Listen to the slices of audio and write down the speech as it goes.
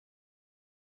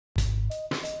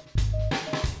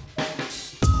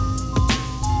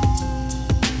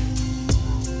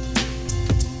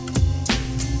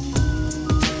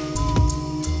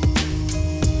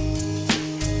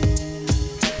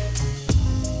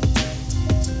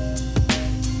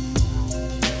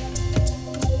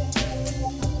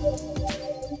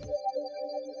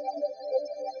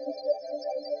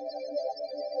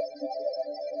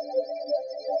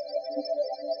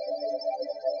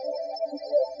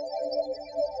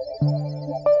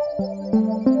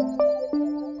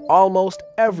Almost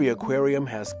every aquarium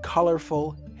has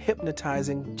colorful,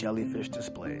 hypnotizing jellyfish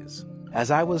displays.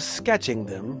 As I was sketching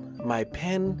them, my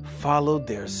pen followed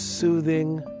their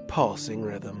soothing, pulsing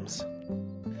rhythms.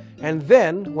 And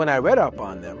then, when I read up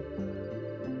on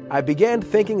them, I began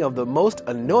thinking of the most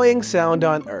annoying sound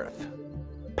on Earth,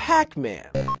 Pac-Man.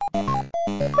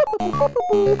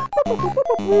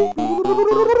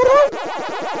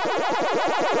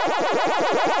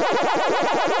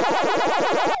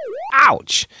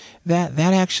 Ouch! That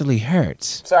actually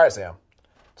hurts. Sorry, Sam.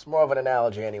 It's more of an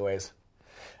analogy anyways.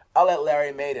 I'll let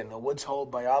Larry Maiden, a Woods Hole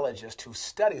biologist who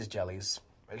studies jellies,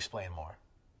 explain more.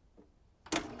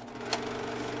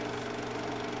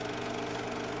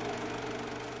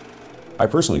 I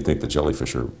personally think that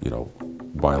jellyfish are,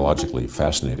 biologically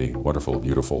fascinating, wonderful,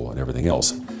 beautiful, and everything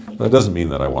else. But that doesn't mean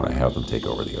that I want to have them take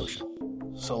over the ocean.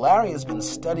 So Larry has been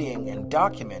studying and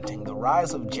documenting the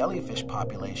rise of jellyfish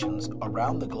populations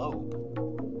around the globe.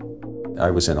 I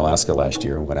was in Alaska last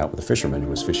year and went out with a fisherman who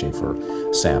was fishing for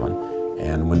salmon.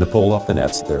 And when they pulled off the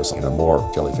nets, there's more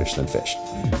jellyfish than fish.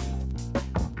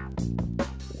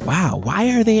 Wow,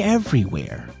 why are they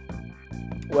everywhere?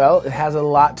 Well, it has a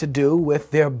lot to do with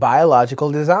their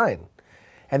biological design.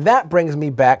 And that brings me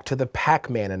back to the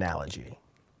Pac-Man analogy.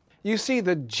 You see,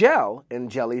 the gel in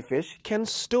jellyfish can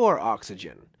store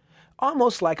oxygen,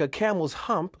 almost like a camel's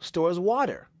hump stores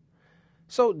water.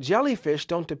 So jellyfish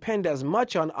don't depend as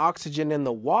much on oxygen in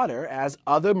the water as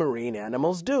other marine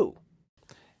animals do.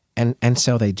 And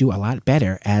so they do a lot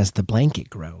better as the blanket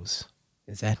grows.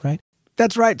 Is that right?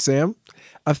 That's right, Sam.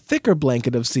 A thicker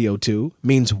blanket of CO2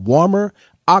 means warmer,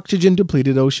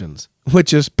 oxygen-depleted oceans,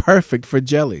 which is perfect for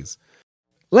jellies.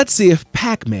 Let's see if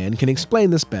Pac-Man can explain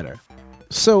this better.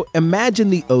 So imagine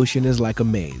the ocean is like a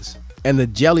maze, and the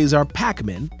jellies are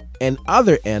Pac-Men, and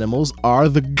other animals are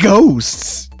the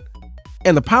ghosts.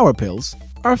 And the power pills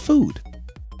are food.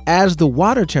 As the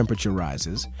water temperature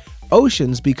rises,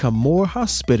 oceans become more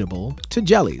hospitable to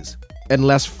jellies and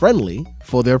less friendly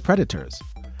for their predators.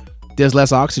 There's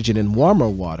less oxygen in warmer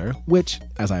water, which,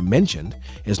 as I mentioned,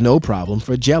 is no problem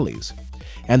for jellies.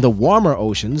 And the warmer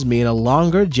oceans mean a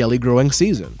longer jelly growing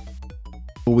season.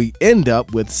 We end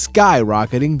up with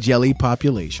skyrocketing jelly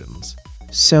populations.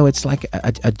 So it's like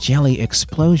a jelly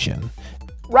explosion.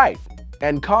 Right,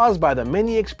 and caused by the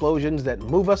many explosions that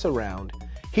move us around,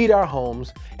 heat our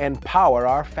homes, and power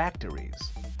our factories.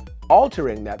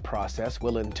 Altering that process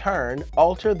will in turn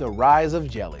alter the rise of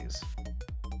jellies.